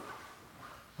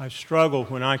I struggle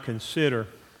when I consider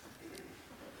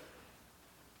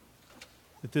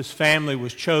that this family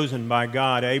was chosen by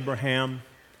God, Abraham,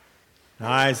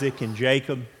 Isaac, and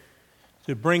Jacob,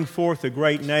 to bring forth a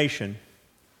great nation.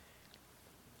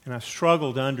 And I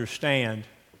struggle to understand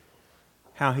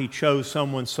how He chose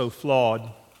someone so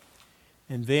flawed.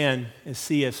 And then, as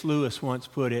C.S. Lewis once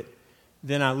put it,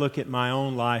 then I look at my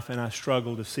own life and I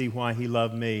struggle to see why He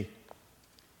loved me.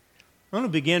 I want to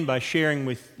begin by sharing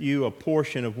with you a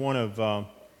portion of one of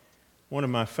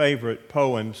my favorite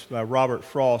poems by Robert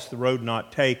Frost, The Road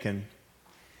Not Taken.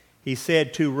 He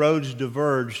said, "Two roads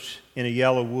diverged in a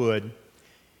yellow wood,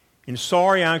 and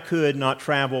sorry I could not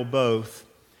travel both.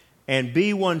 And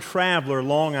be one traveler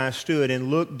long I stood, and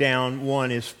looked down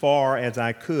one as far as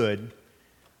I could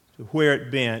to where it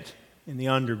bent in the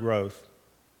undergrowth.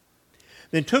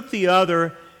 Then took the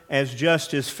other as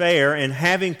just as fair, and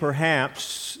having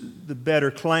perhaps the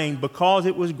better claim, because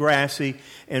it was grassy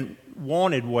and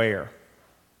wanted wear.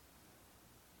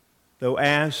 Though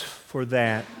as for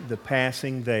that, the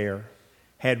passing there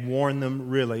had worn them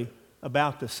really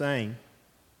about the same.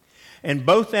 And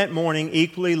both that morning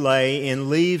equally lay, in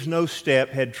leaves no step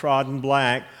had trodden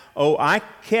black. Oh, I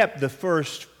kept the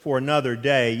first for another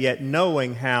day, yet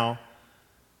knowing how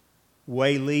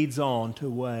way leads on to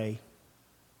way,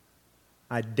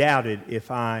 I doubted if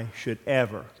I should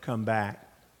ever come back.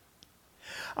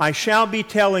 I shall be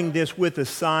telling this with a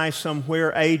sigh,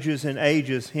 somewhere ages and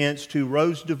ages hence, two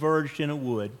roads diverged in a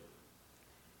wood.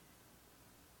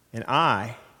 And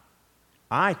I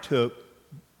took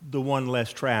the one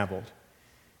less traveled,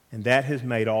 and that has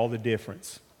made all the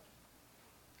difference."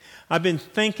 I've been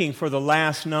thinking for the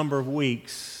last number of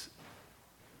weeks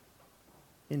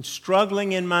and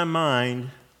struggling in my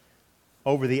mind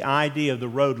over the idea of the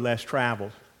road less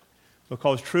traveled,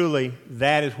 because truly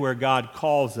that is where God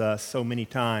calls us so many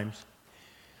times.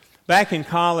 Back in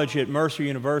college at Mercer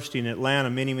University in Atlanta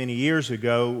many, many years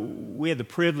ago, we had the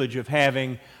privilege of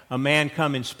having a man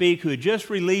come and speak who had just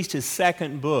released his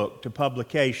second book to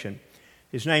publication.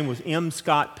 His name was M.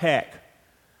 Scott Peck,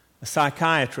 a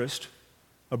psychiatrist,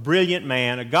 a brilliant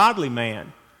man, a godly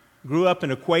man, grew up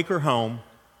in a Quaker home.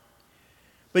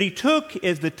 But he took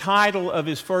as the title of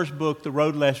his first book, The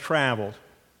Road Less Traveled.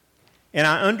 And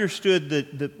I understood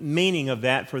the meaning of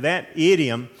that, for that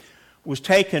idiom was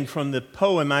taken from the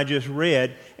poem I just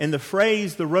read. And the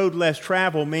phrase, the road less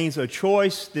traveled, means a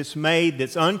choice that's made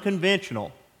that's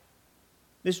unconventional.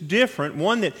 It's different,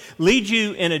 one that leads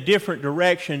you in a different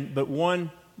direction, but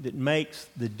one that makes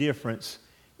the difference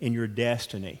in your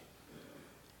destiny.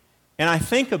 And I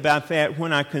think about that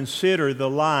when I consider the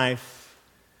life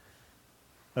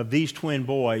of these twin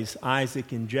boys,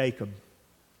 Isaac and Jacob,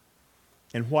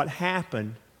 and what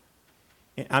happened,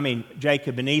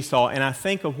 Jacob and Esau, and I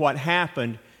think of what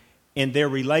happened in their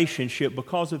relationship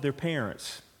because of their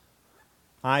parents,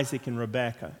 Isaac and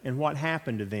Rebekah, and what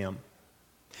happened to them.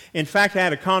 In fact, I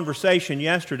had a conversation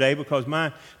yesterday because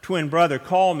my twin brother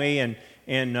called me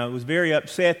and was very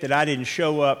upset that I didn't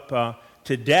show up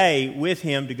today with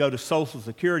him to go to Social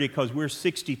Security, because we're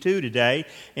 62 today,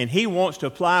 and he wants to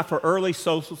apply for early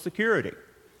Social Security.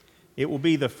 It will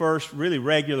be the first really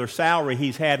regular salary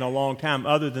he's had in a long time,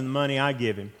 other than the money I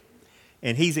give him.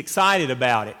 And he's excited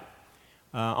about it.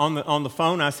 On the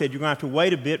phone, I said, "You're going to have to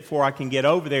wait a bit before I can get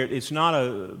over there. It's not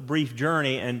a brief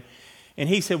journey." And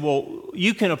he said, "Well,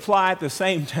 you can apply at the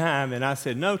same time." And I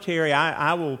said, "No, Terry,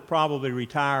 I will probably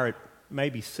retire at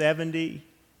maybe 70,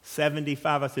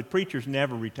 75. I said, "Preachers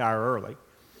never retire early."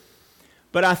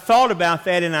 But I thought about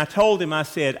that, and I told him, I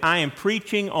said, "I am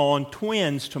preaching on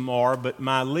twins tomorrow, but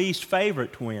my least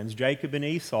favorite twins, Jacob and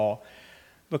Esau,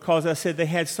 because," I said, "they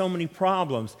had so many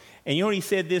problems." And you know what he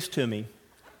said this to me?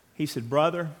 He said,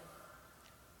 "Brother,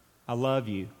 I love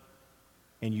you,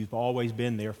 and you've always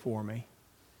been there for me.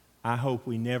 I hope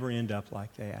we never end up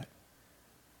like that."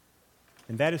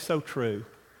 And that is so true.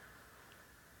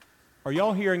 Are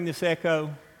y'all hearing this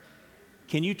echo?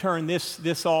 Can you turn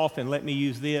this off and let me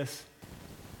use this?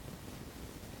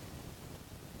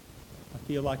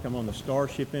 I feel like I'm on the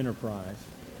Starship Enterprise.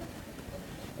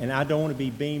 And I don't want to be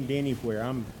beamed anywhere.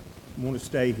 I want to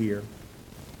stay here.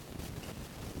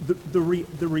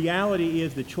 The reality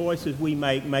is the choices we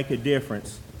make a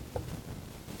difference.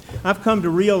 I've come to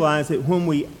realize that when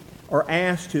we are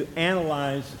asked to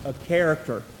analyze a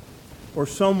character or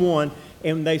someone,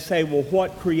 and they say, "Well,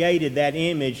 what created that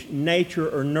image, nature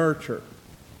or nurture?"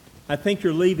 I think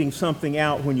you're leaving something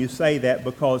out when you say that,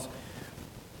 because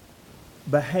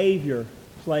behavior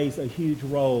plays a huge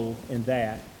role in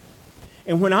that.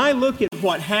 And when I look at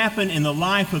what happened in the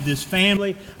life of this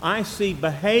family, I see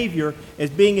behavior as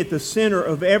being at the center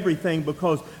of everything,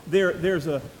 because there's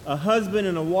a husband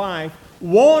and a wife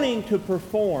wanting to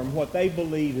perform what they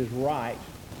believe is right,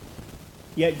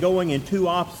 yet going in two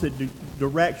opposite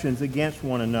directions against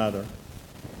one another.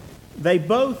 They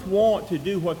both want to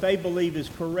do what they believe is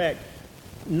correct.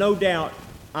 No doubt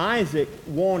Isaac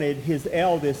wanted his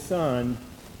eldest son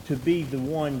to be the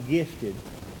one gifted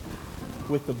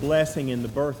with the blessing and the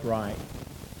birthright.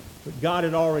 But God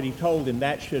had already told him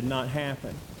that should not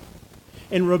happen.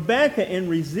 And Rebekah, in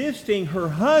resisting her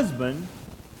husband,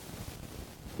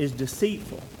 is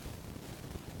deceitful.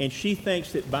 And she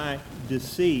thinks that by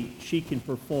deceit she can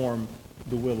perform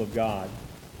the will of God.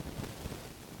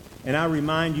 And I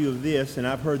remind you of this, and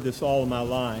I've heard this all of my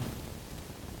life,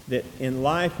 that in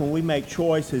life when we make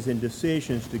choices and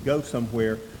decisions to go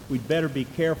somewhere, we'd better be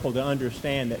careful to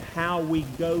understand that how we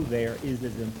go there is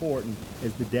as important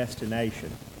as the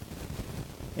destination.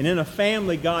 And in a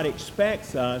family, God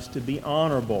expects us to be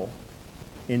honorable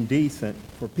and decent,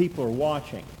 for people are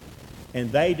watching.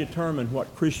 And they determine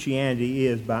what Christianity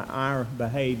is by our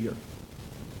behavior.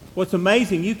 What's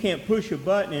amazing, you can't push a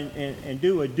button and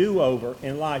do a do-over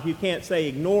in life. You can't say,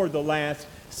 ignore the last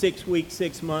 6 weeks,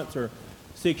 6 months, or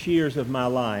 6 years of my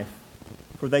life,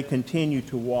 for they continue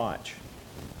to watch.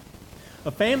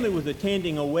 A family was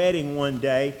attending a wedding one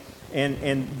day,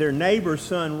 and their neighbor's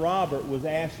son, Robert, was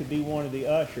asked to be one of the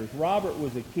ushers. Robert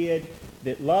was a kid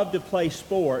that loved to play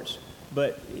sports,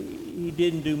 but he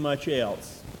didn't do much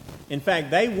else. In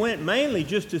fact, they went mainly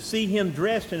just to see him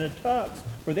dressed in a tux,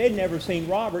 for they'd never seen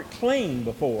Robert clean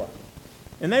before.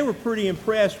 And they were pretty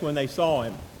impressed when they saw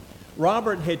him.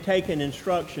 Robert had taken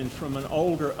instructions from an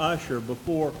older usher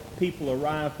before people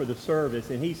arrived for the service,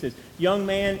 and he says, young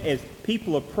man, as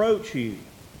people approach you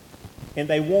and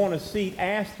they want a seat,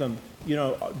 ask them, do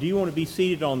you want to be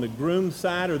seated on the groom's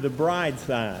side or the bride's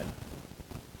side?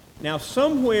 Now,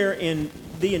 somewhere in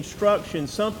the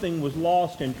instructions, something was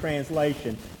lost in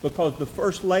translation, because the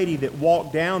first lady that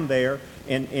walked down there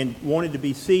and wanted to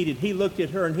be seated, he looked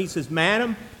at her and he says,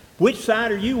 madam, which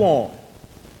side are you on?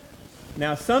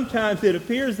 Now, sometimes it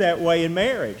appears that way in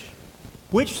marriage.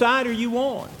 Which side are you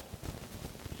on?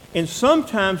 And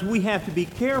sometimes we have to be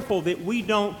careful that we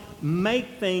don't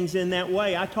make things in that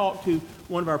way. I talked to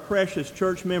one of our precious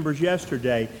church members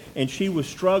yesterday, and she was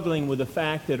struggling with the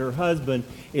fact that her husband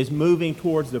is moving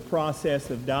towards the process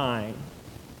of dying.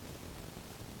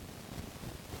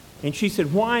 And she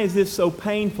said, why is this so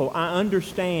painful? I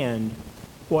understand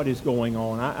what is going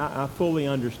on. I fully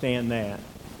understand that.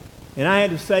 And I had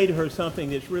to say to her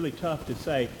something that's really tough to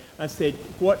say. I said,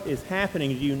 what is happening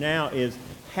to you now is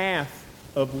half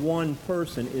of one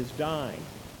person is dying.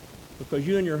 Because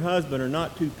you and your husband are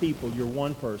not two people, you're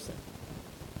one person.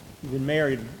 You've been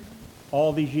married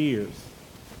all these years.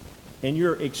 And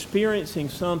you're experiencing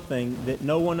something that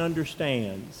no one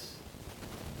understands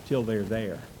till they're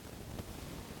there.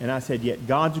 And I said, yet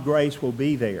God's grace will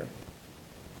be there.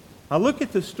 I look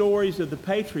at the stories of the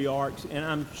patriarchs, and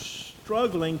I'm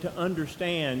struggling to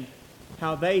understand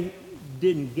how they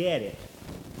didn't get it,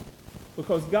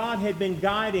 because God had been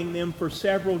guiding them for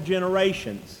several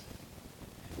generations.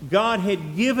 God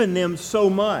had given them so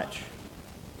much.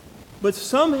 But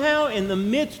somehow in the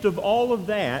midst of all of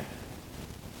that,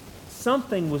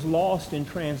 something was lost in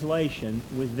translation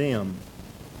with them.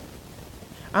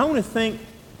 I want to think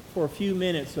for a few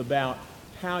minutes about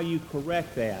how you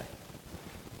correct that.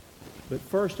 But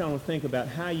first I want to think about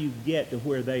how you get to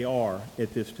where they are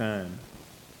at this time.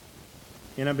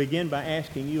 And I begin by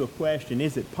asking you a question.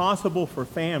 Is it possible for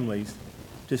families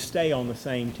to stay on the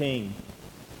same team?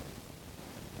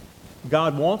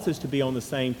 God wants us to be on the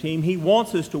same team. He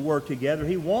wants us to work together.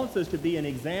 He wants us to be an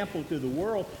example to the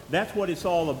world. That's what it's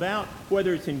all about,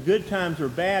 whether it's in good times or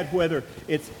bad, whether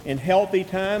it's in healthy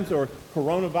times or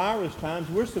coronavirus times.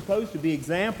 We're supposed to be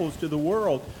examples to the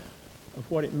world of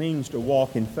what it means to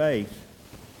walk in faith.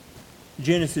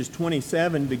 Genesis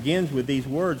 27 begins with these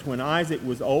words, when Isaac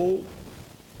was old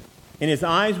and his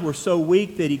eyes were so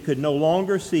weak that he could no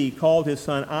longer see, he called his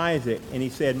son Isaac, and he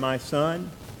said, my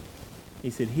son. He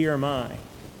said, here am I.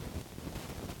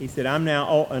 He said, I'm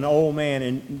now an old man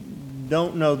and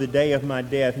don't know the day of my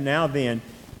death. Now then,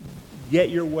 get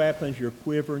your weapons, your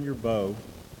quiver, and your bow.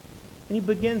 And he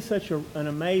begins such an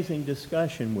amazing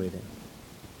discussion with him.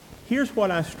 Here's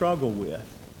what I struggle with.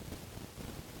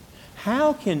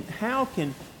 How can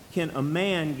a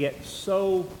man get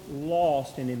so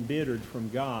lost and embittered from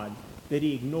God that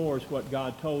he ignores what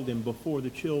God told him before the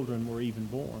children were even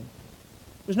born?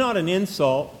 It was not an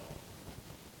insult.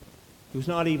 It was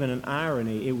not even an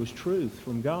irony. It was truth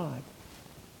from God.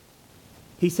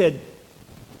 He said,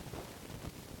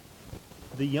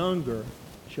 the younger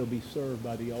shall be served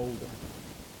by the older.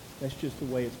 That's just the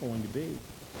way it's going to be.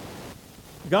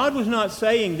 God was not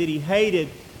saying that he hated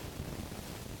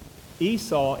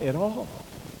Esau at all.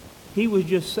 He was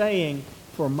just saying,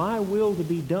 for my will to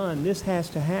be done, this has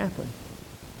to happen.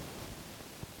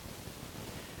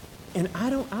 And I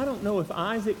don't know if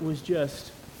Isaac was just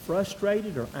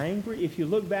frustrated or angry. If you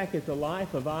look back at the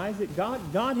life of Isaac,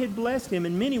 God had blessed him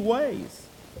in many ways.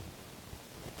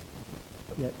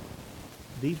 Yet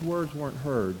these words weren't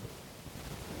heard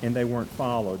and they weren't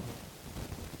followed.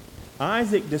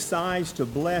 Isaac decides to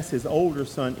bless his older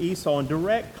son Esau in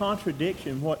direct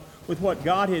contradiction with what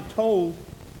God had told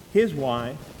his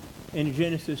wife in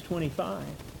Genesis 25.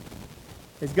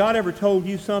 Has God ever told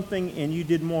you something and you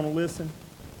didn't want to listen?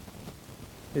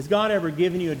 Has God ever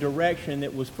given you a direction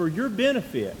that was for your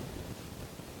benefit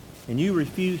and you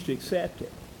refused to accept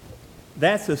it?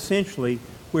 That's essentially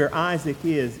where Isaac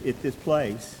is at this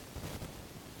place.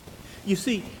 You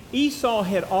see, Esau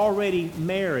had already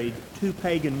married two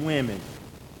pagan women,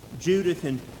 Judith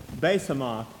and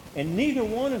Basemath, and neither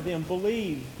one of them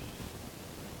believed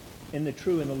in the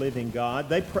true and the living God.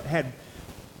 They had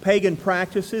pagan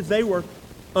practices. They were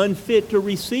unfit to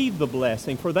receive the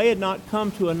blessing, for they had not come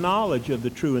to a knowledge of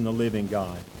the true and the living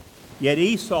God. Yet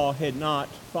Esau had not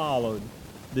followed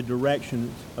the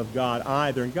directions of God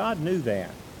either, and God knew that.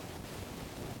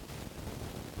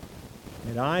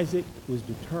 And Isaac was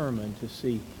determined to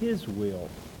see his will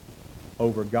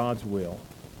over God's will.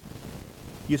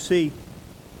 You see,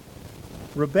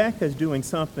 Rebekah is doing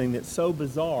something that's so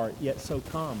bizarre yet so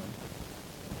common.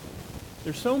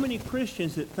 There's so many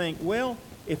Christians that think, well,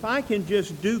 if I can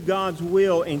just do God's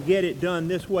will and get it done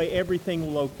this way,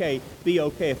 everything will be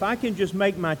okay. If I can just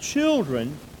make my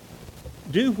children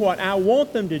do what I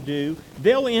want them to do,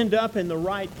 they'll end up in the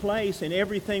right place and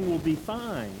everything will be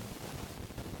fine.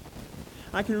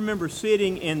 I can remember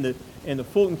sitting in the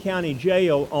Fulton County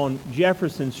Jail on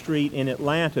Jefferson Street in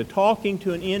Atlanta talking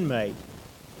to an inmate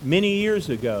many years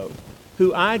ago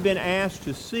who I'd been asked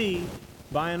to see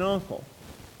by an uncle.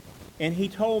 And he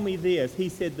told me this. He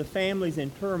said, the family's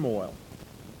in turmoil.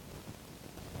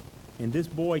 And this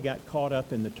boy got caught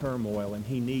up in the turmoil and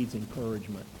he needs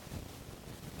encouragement.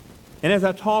 And as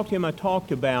I talked to him, I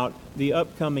talked about the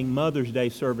upcoming Mother's Day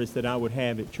service that I would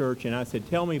have at church. And I said,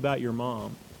 tell me about your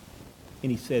mom. And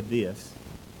he said this.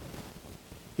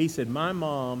 He said, my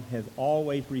mom has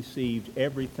always received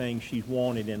everything she's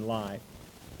wanted in life,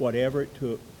 whatever it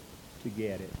took to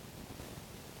get it.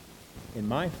 And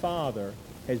my father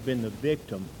has been the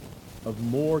victim of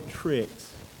more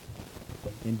tricks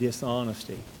and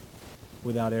dishonesty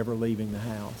without ever leaving the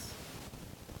house.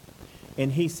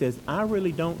 And he says, I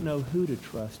really don't know who to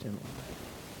trust in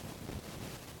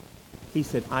life. He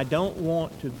said, I don't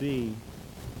want to be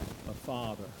a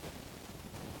father.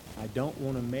 I don't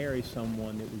want to marry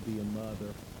someone that would be a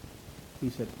mother.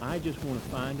 He said, I just want to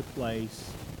find a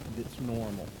place that's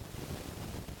normal.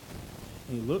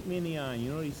 And he looked me in the eye, and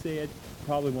you know what he said?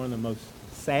 Probably one of the most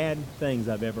sad things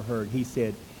I've ever heard. He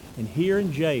said, and here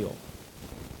in jail,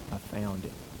 I found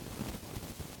it.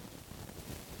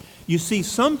 You see,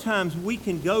 sometimes we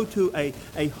can go to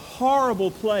a horrible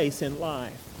place in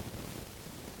life.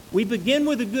 We begin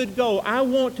with a good goal. I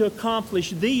want to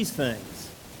accomplish these things.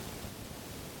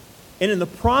 And in the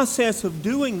process of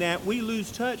doing that, we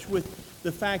lose touch with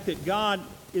the fact that God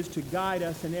is to guide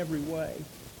us in every way.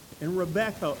 And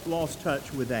Rebekah lost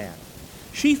touch with that.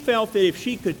 She felt that if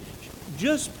she could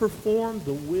just perform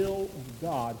the will of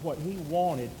God, what he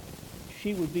wanted,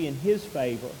 she would be in his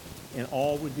favor and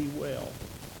all would be well.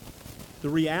 The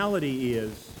reality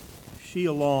is, she,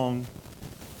 along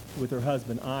with her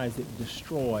husband Isaac,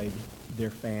 destroyed their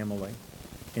family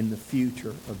and the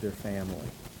future of their family.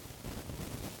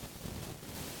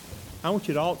 I want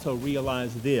you to also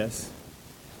realize this.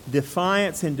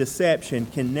 Defiance and deception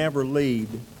can never lead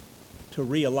to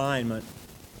realignment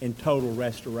and total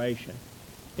restoration.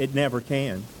 It never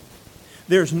can.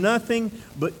 There's nothing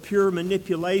but pure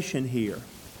manipulation here.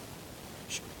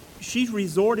 She's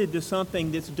resorted to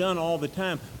something that's done all the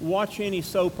time. Watch any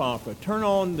soap opera, turn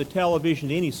on the television,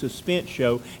 any suspense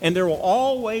show, and there will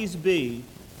always be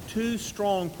two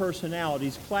strong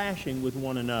personalities clashing with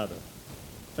one another,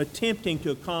 attempting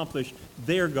to accomplish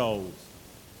their goals.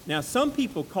 Now, some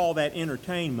people call that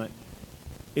entertainment.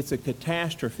 It's a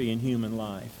catastrophe in human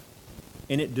life,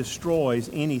 and it destroys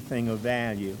anything of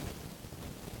value.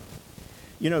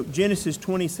 You know, Genesis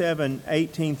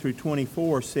 27:18 through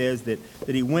 24 says that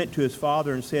he went to his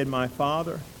father and said, "My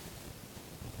father,"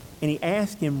 and he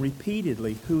asked him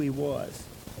repeatedly who he was.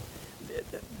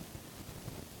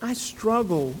 I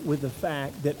struggle with the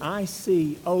fact that I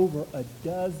see over a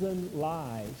dozen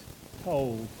lies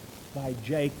told by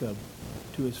Jacob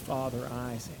to his father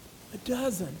Isaac? A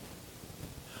dozen.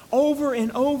 Over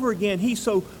and over again, he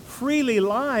so freely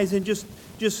lies and just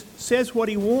says what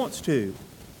he wants to.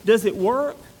 Does it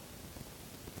work?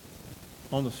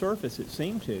 On the surface, it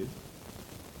seemed to.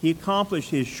 He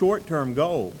accomplished his short-term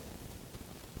goal.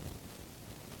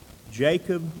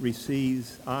 Jacob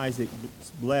receives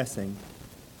Isaac's blessing,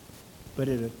 but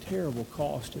at a terrible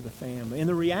cost to the family. And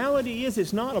the reality is,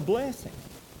 it's not a blessing.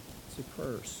 It's a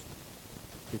curse.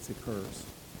 It's a curse.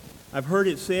 I've heard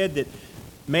it said that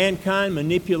mankind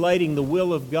manipulating the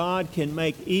will of God can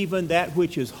make even that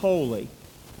which is holy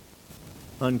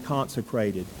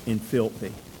unconsecrated and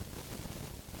filthy.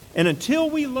 And until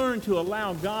we learn to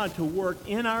allow God to work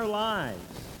in our lives,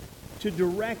 to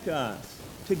direct us,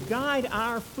 to guide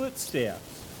our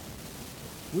footsteps,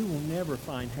 we will never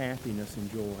find happiness and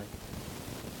joy.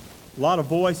 A lot of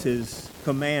voices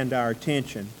command our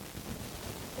attention,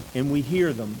 and we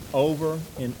hear them over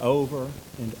and over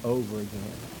and over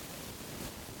again.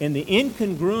 And the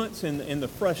incongruence and the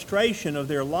frustration of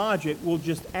their logic will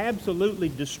just absolutely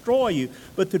destroy you.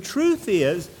 But the truth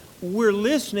is, we're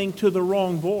listening to the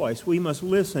wrong voice. We must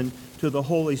listen to the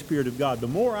Holy Spirit of God. The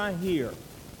more I hear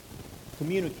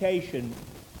communication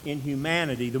in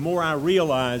humanity, the more I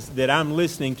realize that I'm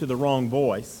listening to the wrong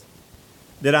voice,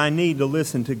 that I need to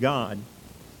listen to God.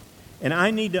 And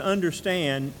I need to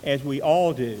understand, as we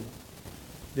all do,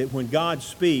 that when God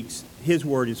speaks, His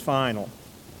word is final.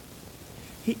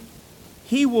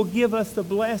 He will give us the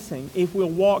blessing if we'll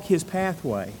walk His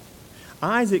pathway.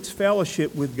 Isaac's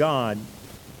fellowship with God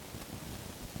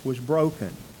was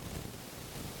broken.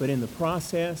 But in the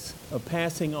process of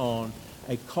passing on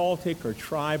a cultic or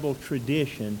tribal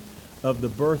tradition of the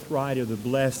birthright of the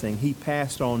blessing, he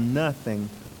passed on nothing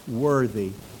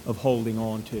worthy of holding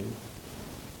on to.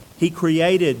 He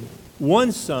created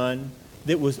one son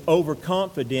that was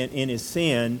overconfident in his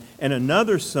sin, and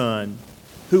another son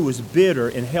who was bitter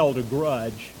and held a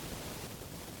grudge,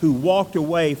 who walked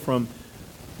away from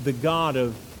the God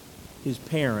of his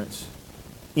parents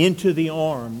into the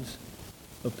arms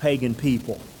of pagan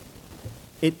people.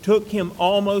 It took him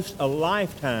almost a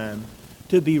lifetime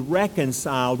to be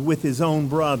reconciled with his own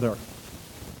brother.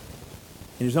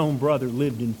 And his own brother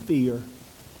lived in fear.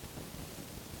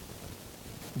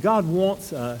 God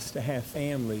wants us to have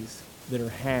families that are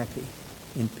happy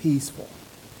and peaceful.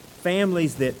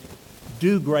 Families that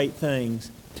do great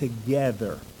things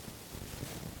together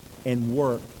and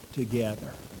work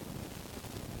together.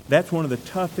 That's one of the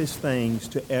toughest things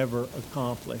to ever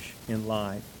accomplish in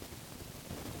life.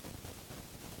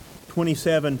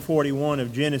 27:41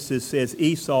 of Genesis says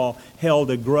Esau held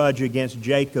a grudge against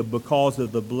Jacob because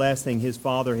of the blessing his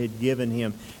father had given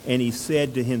him, and he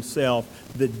said to himself,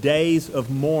 "The days of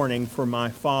mourning for my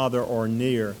father are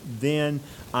near. Then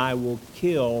I will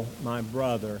kill my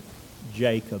brother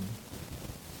Jacob."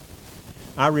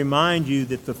 I remind you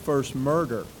that the first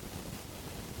murder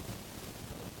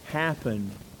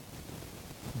happened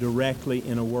directly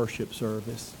in a worship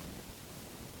service.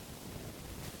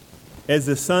 As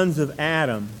the sons of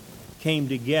Adam came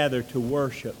together to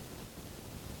worship,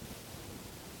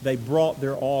 they brought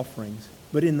their offerings.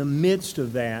 But in the midst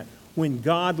of that, when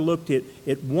God looked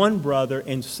at one brother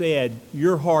and said,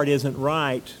 "Your heart isn't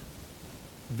right,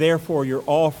 therefore your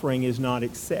offering is not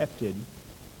accepted,"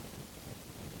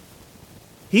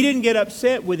 he didn't get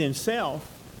upset with himself.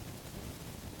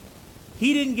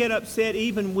 He didn't get upset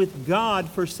even with God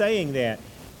for saying that.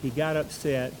 He got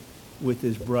upset with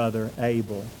his brother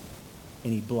Abel,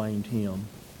 and he blamed him.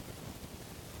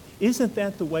 Isn't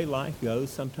that the way life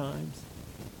goes sometimes?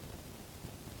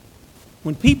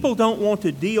 When people don't want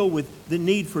to deal with the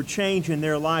need for change in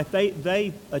their life,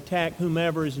 they attack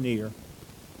whomever is near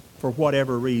for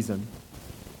whatever reason.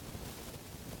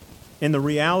 And the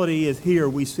reality is here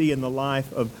we see in the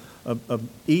life of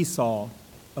Esau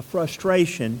a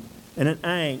frustration and an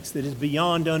angst that is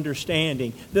beyond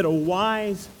understanding, that a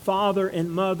wise father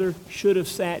and mother should have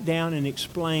sat down and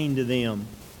explained to them.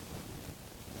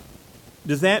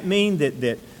 Does that mean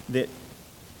that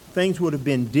things would have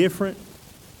been different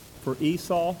for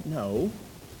Esau? No.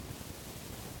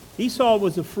 Esau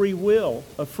was a free will,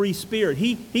 a free spirit.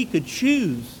 He could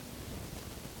choose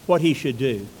what he should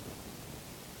do.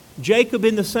 Jacob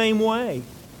in the same way.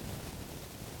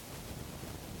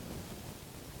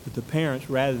 But the parents,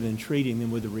 rather than treating them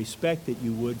with the respect that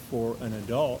you would for an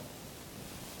adult,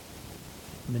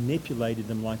 manipulated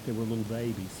them like they were little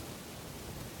babies.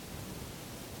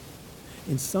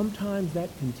 And sometimes that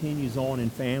continues on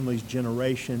in families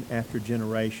generation after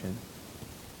generation.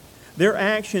 Their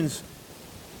actions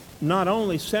not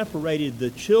only separated the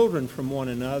children from one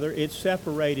another, it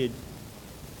separated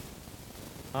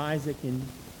Isaac and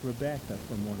Rebekah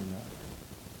from one another.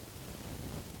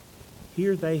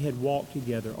 Here they had walked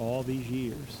together all these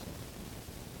years,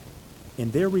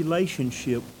 and their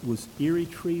relationship was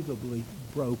irretrievably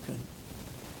broken.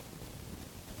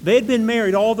 They had been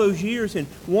married all those years, and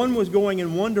one was going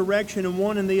in one direction and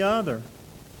one in the other.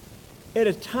 At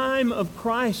a time of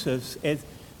crisis, as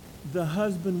the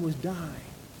husband was dying,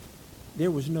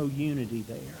 there was no unity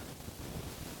there.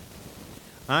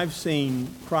 I've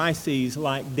seen crises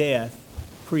like death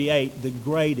create the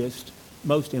greatest,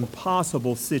 most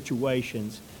impossible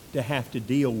situations to have to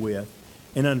deal with.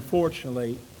 And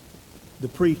unfortunately, the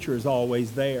preacher is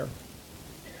always there.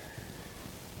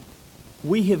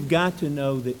 We have got to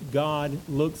know that God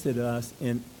looks at us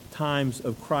in times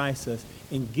of crisis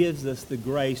and gives us the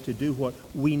grace to do what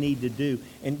we need to do.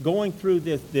 And going through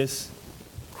this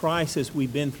crisis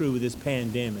we've been through with this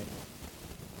pandemic,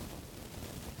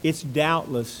 it's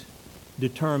doubtless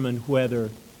determined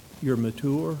whether you're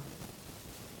mature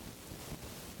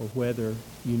or whether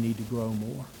you need to grow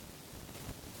more.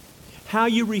 How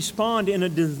you respond in a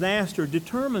disaster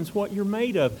determines what you're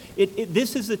made of.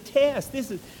 This is a test.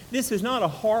 This is not a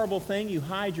horrible thing. You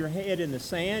hide your head in the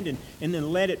sand and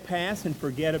then let it pass and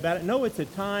forget about it. No, it's a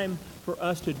time for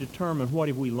us to determine what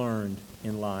have we learned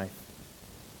in life.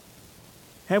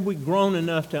 Have we grown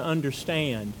enough to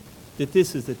understand that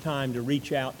this is the time to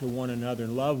reach out to one another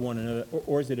and love one another,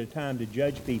 or is it a time to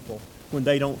judge people when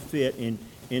they don't fit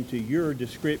into your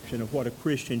description of what a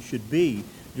Christian should be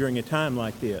during a time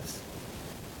like this?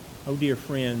 Oh, dear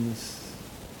friends,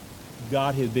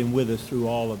 God has been with us through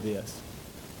all of this.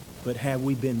 But have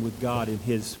we been with God and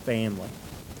His family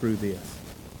through this?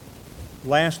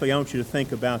 Lastly, I want you to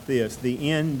think about this.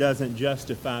 The end doesn't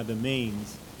justify the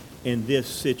means in this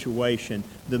situation.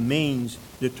 The means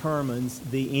determines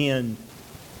the end.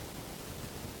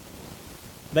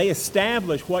 They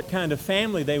established what kind of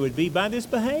family they would be by this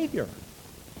behavior.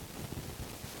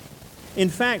 In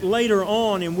fact, later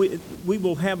on, and we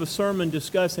will have a sermon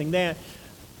discussing that,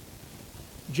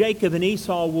 Jacob and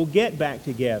Esau will get back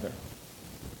together.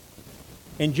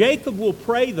 And Jacob will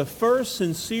pray the first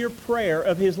sincere prayer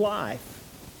of his life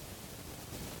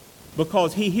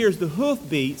because he hears the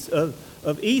hoofbeats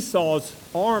of Esau's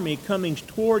army coming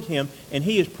toward him, and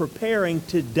he is preparing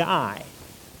to die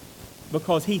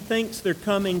because he thinks they're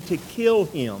coming to kill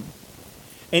him.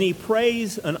 And he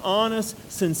prays an honest,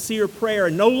 sincere prayer.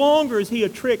 No longer is he a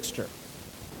trickster.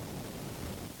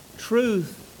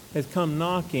 Truth has come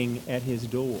knocking at his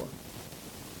door.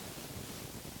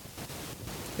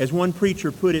 As one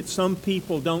preacher put it, some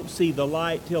people don't see the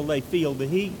light till they feel the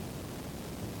heat.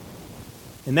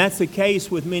 And that's the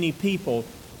case with many people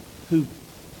who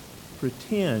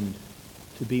pretend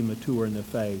to be mature in the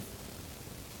faith,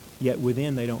 yet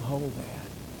within they don't hold that.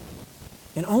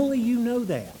 And only you know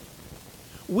that.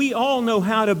 We all know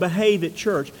how to behave at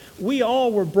church. We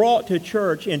all were brought to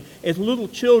church, and as little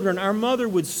children, our mother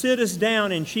would sit us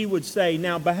down and she would say,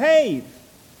 now behave,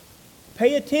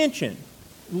 pay attention,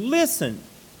 listen,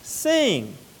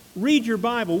 sing, read your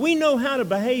Bible. We know how to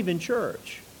behave in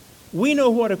church. We know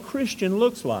what a Christian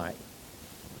looks like.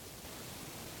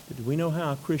 But do we know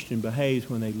how a Christian behaves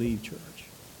when they leave church?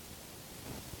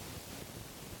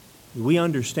 Do we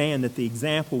understand that the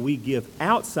example we give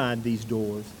outside these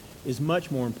doors is much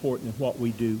more important than what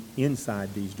we do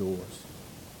inside these doors?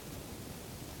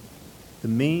 The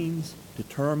means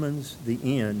determines the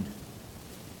end.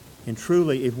 And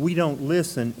truly, if we don't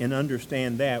listen and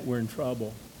understand that, we're in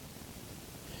trouble.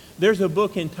 There's a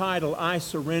book entitled I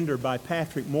Surrender by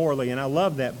Patrick Morley, and I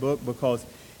love that book because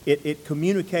it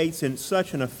communicates in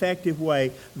such an effective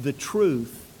way the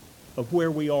truth of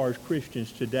where we are as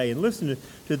Christians today. And listen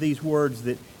to these words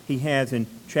that he has in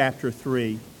chapter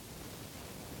 3.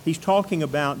 He's talking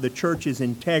about the church's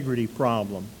integrity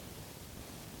problem.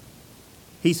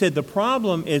 He said the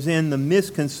problem is in the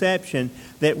misconception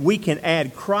that we can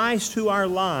add Christ to our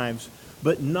lives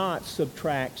but not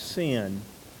subtract sin.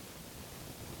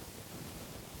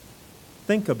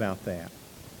 Think about that.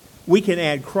 We can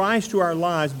add Christ to our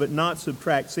lives but not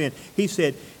subtract sin. He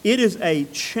said it is a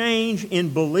change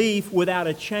in belief without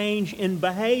a change in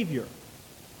behavior.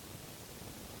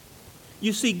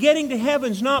 You see, getting to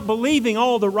heaven's not believing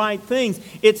all the right things.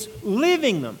 It's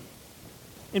living them.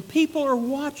 And people are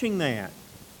watching that.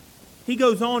 He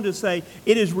goes on to say,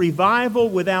 it is revival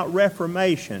without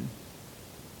reformation.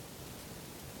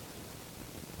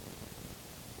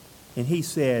 And he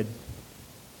said,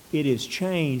 it is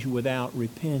change without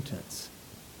repentance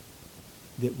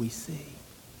that we see.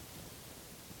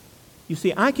 You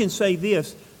see, I can say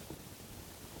this.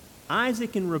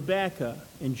 Isaac and Rebekah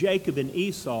and Jacob and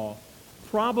Esau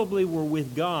probably were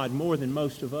with God more than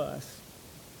most of us.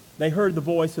 They heard the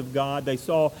voice of God. They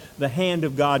saw the hand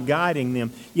of God guiding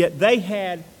them. Yet they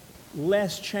had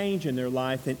less change in their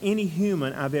life than any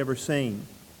human I've ever seen.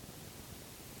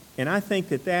 And I think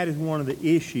that that is one of the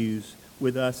issues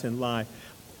with us in life.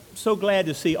 So glad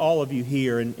to see all of you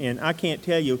here. And I can't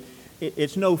tell you,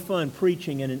 it's no fun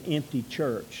preaching in an empty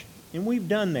church. And we've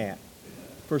done that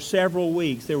for several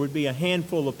weeks. There would be a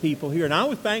handful of people here. And I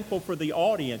was thankful for the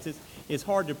audience. It's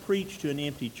hard to preach to an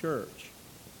empty church.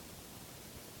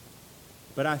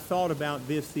 But I thought about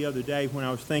this the other day when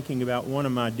I was thinking about one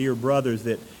of my dear brothers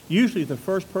that usually the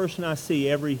first person I see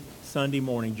every Sunday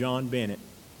morning, John Bennett.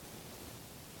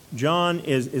 John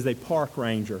is a park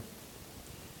ranger.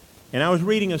 And I was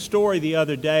reading a story the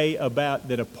other day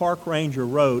that a park ranger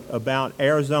wrote about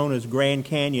Arizona's Grand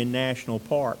Canyon National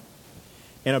Park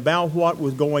and about what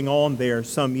was going on there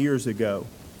some years ago.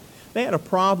 They had a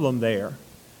problem there.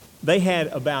 They had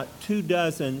about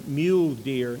 24 mule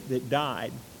deer that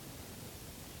died.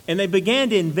 And they began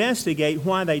to investigate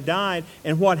why they died,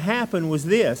 and what happened was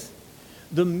this.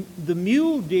 The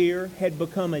mule deer had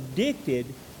become addicted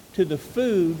to the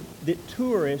food that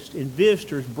tourists and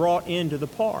visitors brought into the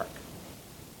park.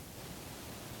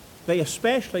 They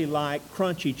especially like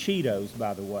crunchy Cheetos,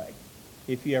 by the way,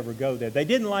 if you ever go there. They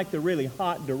didn't like the really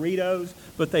hot Doritos,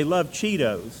 but they loved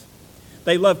Cheetos.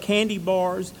 They loved candy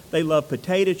bars. They loved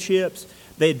potato chips.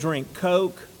 They'd drink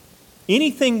Coke.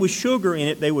 Anything with sugar in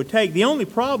it they would take. The only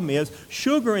problem is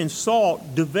sugar and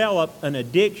salt develop an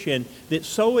addiction that's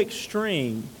so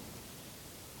extreme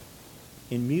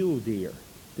in mule deer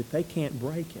that they can't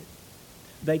break it.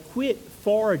 They quit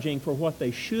foraging for what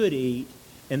they should eat,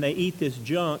 and they eat this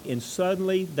junk, and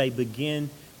suddenly they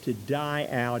begin to die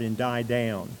out and die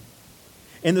down.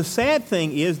 And the sad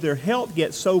thing is their health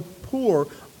gets so poor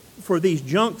for these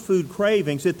junk food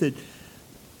cravings that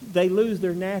they lose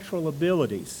their natural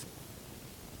abilities.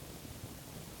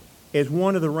 As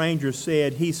one of the rangers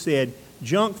said, he said,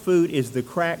 junk food is the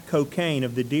crack cocaine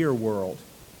of the deer world.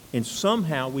 And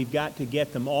somehow we've got to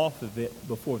get them off of it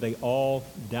before they all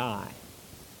die.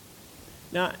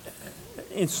 Now,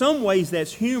 in some ways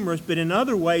that's humorous, but in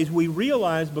other ways we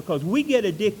realize because we get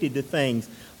addicted to things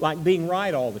like being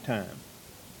right all the time,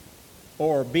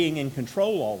 or being in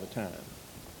control all the time,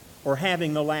 or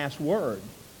having the last word,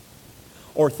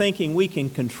 or thinking we can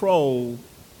control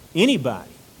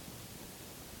anybody.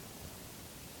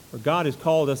 For God has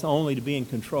called us only to be in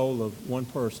control of one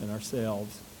person,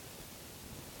 ourselves.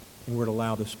 And we're to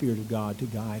allow the Spirit of God to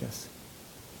guide us.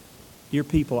 Dear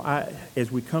people,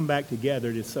 as we come back together,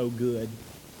 it is so good.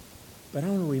 But I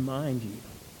want to remind you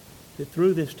that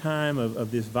through this time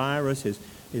of this virus,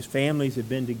 as families have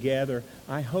been together,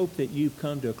 I hope that you've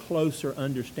come to a closer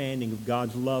understanding of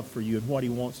God's love for you and what He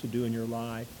wants to do in your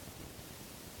life.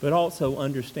 But also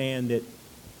understand that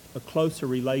a closer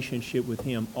relationship with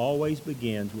Him always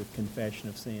begins with confession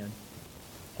of sin.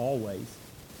 Always.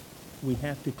 We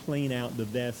have to clean out the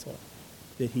vessel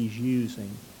that He's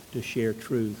using to share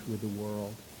truth with the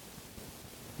world.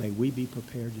 May we be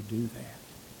prepared to do that.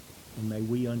 And may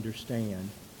we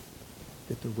understand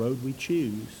that the road we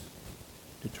choose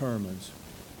determines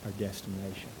our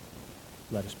destination.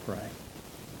 Let us pray.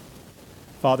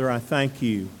 Father, I thank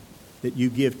you that you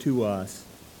give to us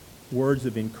words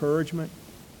of encouragement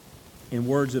and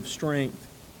words of strength.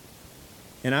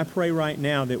 And I pray right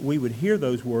now that we would hear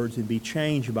those words and be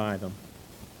changed by them.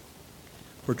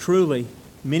 For truly,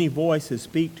 many voices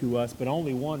speak to us, but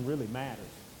only one really matters.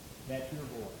 That's your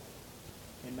voice.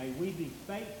 And may we be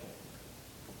faithful.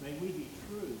 May we be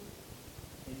true.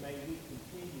 And may we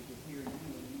continue to hear you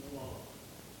and you alone.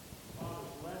 Father,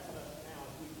 bless us now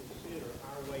as we consider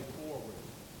our way forward.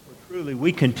 For truly,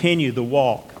 we continue the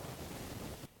walk.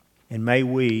 And may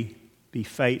we be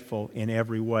faithful in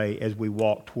every way as we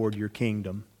walk toward your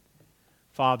kingdom.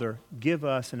 Father, give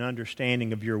us an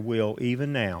understanding of your will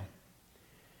even now.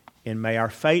 And may our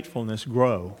faithfulness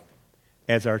grow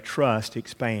as our trust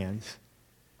expands.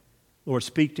 Lord,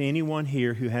 speak to anyone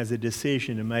here who has a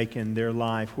decision to make in their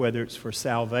life, whether it's for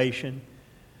salvation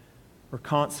or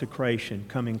consecration,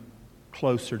 coming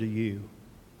closer to you,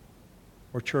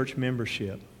 or church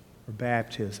membership or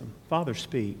baptism. Father,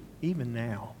 speak even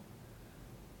now.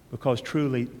 Because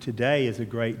truly, today is a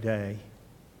great day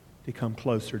to come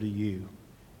closer to you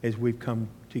as we've come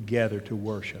together to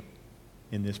worship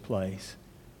in this place.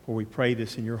 For we pray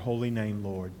this in your holy name,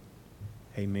 Lord.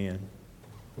 Amen.